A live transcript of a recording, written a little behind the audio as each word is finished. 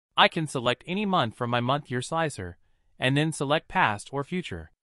I can select any month from my month-year slicer, and then select past or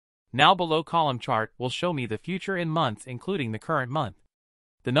future. Now below column chart will show me the future in months including the current month.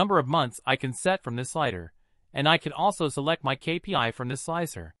 The number of months I can set from this slider, and I can also select my KPI from this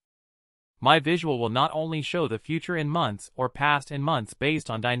slicer. My visual will not only show the future in months or past in months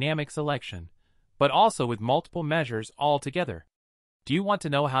based on dynamic selection, but also with multiple measures all together. Do you want to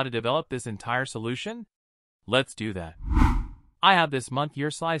know how to develop this entire solution? Let's do that. I have this month-year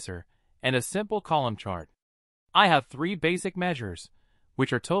slicer and a simple column chart. I have 3 basic measures,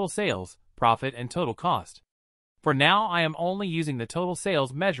 which are total sales, profit, and total cost. For now, I am only using the total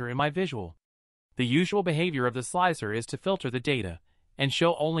sales measure in my visual. The usual behavior of the slicer is to filter the data and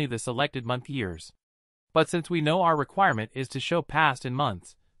show only the selected month years. But since we know our requirement is to show past in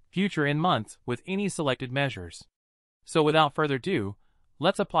months, future in months with any selected measures. So without further ado,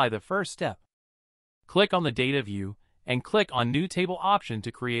 let's apply the first step. Click on the data view and click on New Table option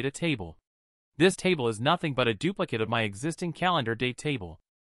to create a table. This table is nothing but a duplicate of my existing calendar date table.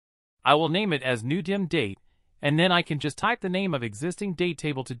 I will name it as New Dim Date, and then I can just type the name of existing date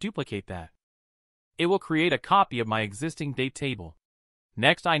table to duplicate that. It will create a copy of my existing date table.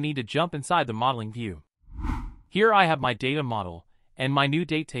 Next, I need to jump inside the modeling view. Here I have my data model and my new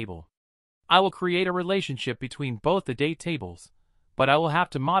date table. I will create a relationship between both the date tables, but I will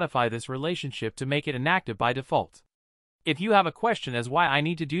have to modify this relationship to make it inactive by default. If you have a question as why I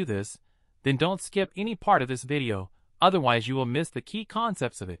need to do this, then don't skip any part of this video, otherwise you will miss the key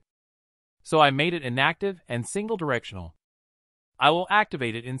concepts of it. So I made it inactive and single directional. I will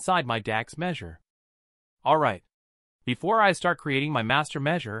activate it inside my DAX measure. Alright. Before I start creating my master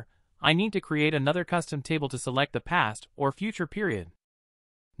measure, I need to create another custom table to select the past or future period.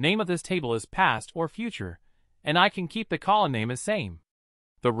 Name of this table is past or future, and I can keep the column name as same.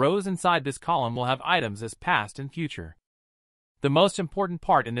 The rows inside this column will have items as past and future. The most important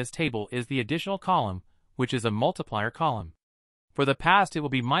part in this table is the additional column, which is a multiplier column. For the past it will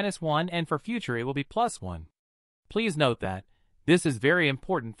be -1 and for future it will be +1. Please note that this is very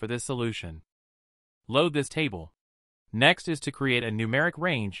important for this solution. Load this table. Next is to create a numeric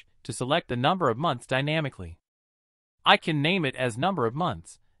range to select the number of months dynamically. I can name it as number of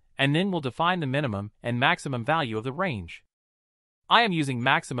months, and then we'll define the minimum and maximum value of the range. I am using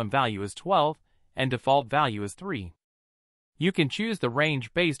maximum value as 12 and default value as 3. You can choose the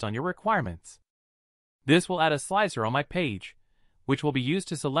range based on your requirements. This will add a slicer on my page, which will be used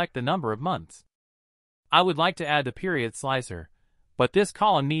to select the number of months. I would like to add the period slicer, but this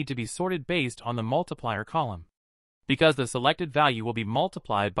column needs to be sorted based on the multiplier column, because the selected value will be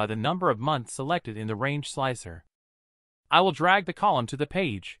multiplied by the number of months selected in the range slicer. I will drag the column to the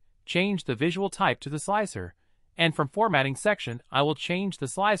page, change the visual type to the slicer, and from formatting section I will change the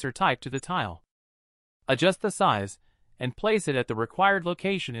slicer type to the tile. Adjust the size, and place it at the required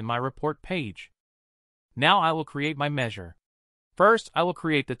location in my report page. Now I will create my measure. First, I will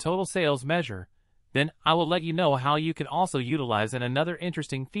create the total sales measure, then I will let you know how you can also utilize another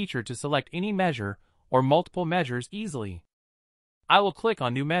interesting feature to select any measure or multiple measures easily. I will click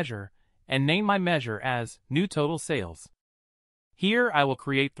on New Measure, and name my measure as New Total Sales. Here I will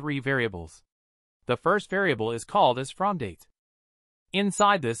create 3 variables. The first variable is called as FromDate.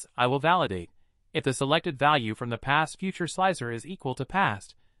 Inside this, I will validate. If the selected value from the past future slicer is equal to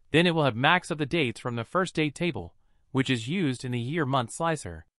past, then it will have max of the dates from the first date table, which is used in the year-month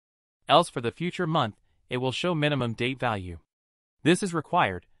slicer. Else for the future month, it will show minimum date value. This is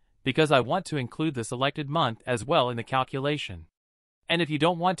required because I want to include the selected month as well in the calculation. And if you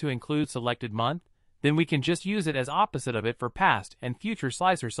don't want to include selected month, then we can just use it as opposite of it for past and future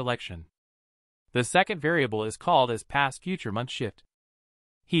slicer selection. The second variable is called as past future month shift.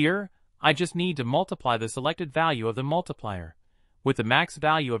 Here, I just need to multiply the selected value of the multiplier with the max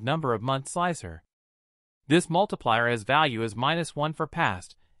value of number of month slicer. This multiplier has value as -1 for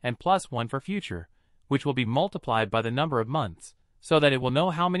past and +1 for future, which will be multiplied by the number of months, so that it will know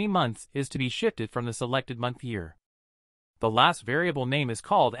how many months is to be shifted from the selected month year. The last variable name is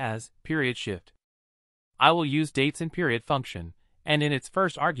called as period shift. I will use dates in period function, and in its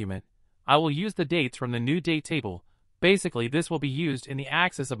first argument, I will use the dates from the new date table. Basically, this will be used in the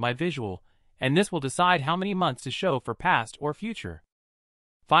axis of my visual, and this will decide how many months to show for past or future.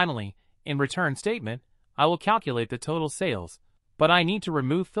 Finally, in return statement, I will calculate the total sales, but I need to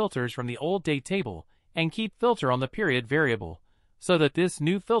remove filters from the old date table and keep filter on the period variable, so that this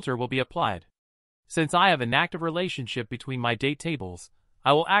new filter will be applied. Since I have an active relationship between my date tables,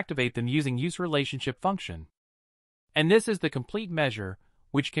 I will activate them using useRelationship function. And this is the complete measure,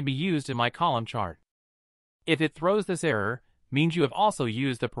 which can be used in my column chart. If it throws this error, means you have also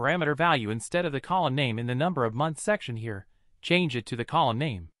used the parameter value instead of the column name in the number of months section here. Change it to the column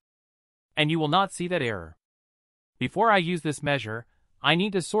name. and you will not see that error. Before I use this measure, I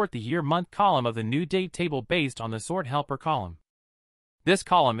need to sort the year-month column of the new date table based on the sort helper column. This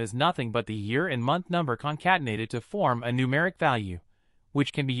column is nothing but the year and month number concatenated to form a numeric value,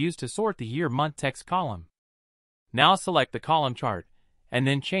 which can be used to sort the year-month text column. Now select the column chart, and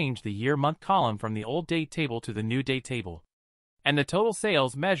then change the year-month column from the old date table to the new date table, and the total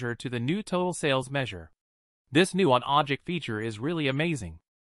sales measure to the new total sales measure. This new on-object feature is really amazing.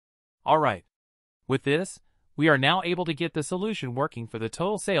 Alright. With this, we are now able to get the solution working for the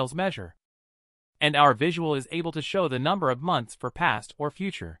total sales measure. And our visual is able to show the number of months for past or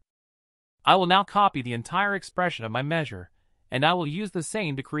future. I will now copy the entire expression of my measure, and I will use the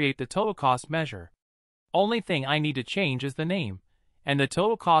same to create the total cost measure. Only thing I need to change is the name, and the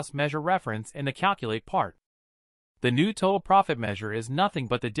total cost measure reference in the calculate part. The new total profit measure is nothing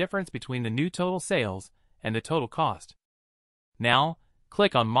but the difference between the new total sales and the total cost. Now,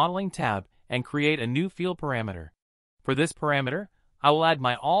 click on Modeling tab and create a new field parameter. For this parameter, I will add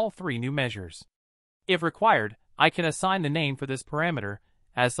my all three new measures. If required, I can assign the name for this parameter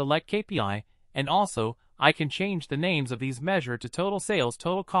as select KPI, and also, I can change the names of these measures to total sales,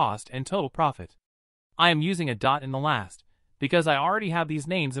 total cost, and total profit. I am using a dot in the last, because I already have these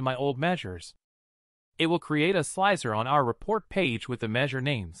names in my old measures. It will create a slicer on our report page with the measure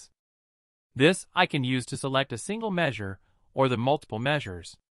names. This I can use to select a single measure or the multiple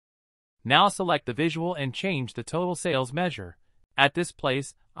measures. Now select the visual and change the total sales measure. At this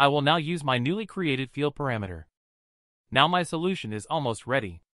place, I will now use my newly created field parameter. Now my solution is almost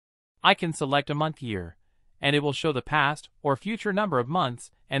ready. I can select a month year, and it will show the past or future number of months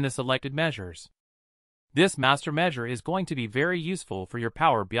and the selected measures. This master measure is going to be very useful for your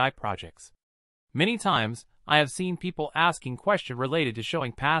Power BI projects. Many times, I have seen people asking questions related to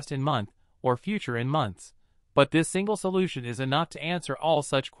showing past in month or future in months, but this single solution is enough to answer all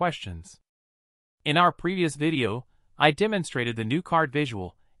such questions. In our previous video, I demonstrated the new card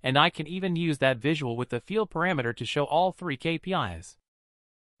visual, and I can even use that visual with the field parameter to show all three KPIs.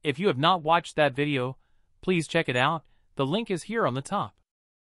 If you have not watched that video, please check it out, the link is here on the top.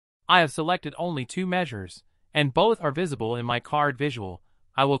 I have selected only two measures, and both are visible in my card visual.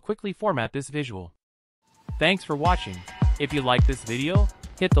 I will quickly format this visual. Thanks for watching. If you like this video,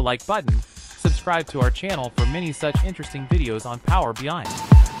 hit the like button, subscribe to our channel for many such interesting videos on Power BI.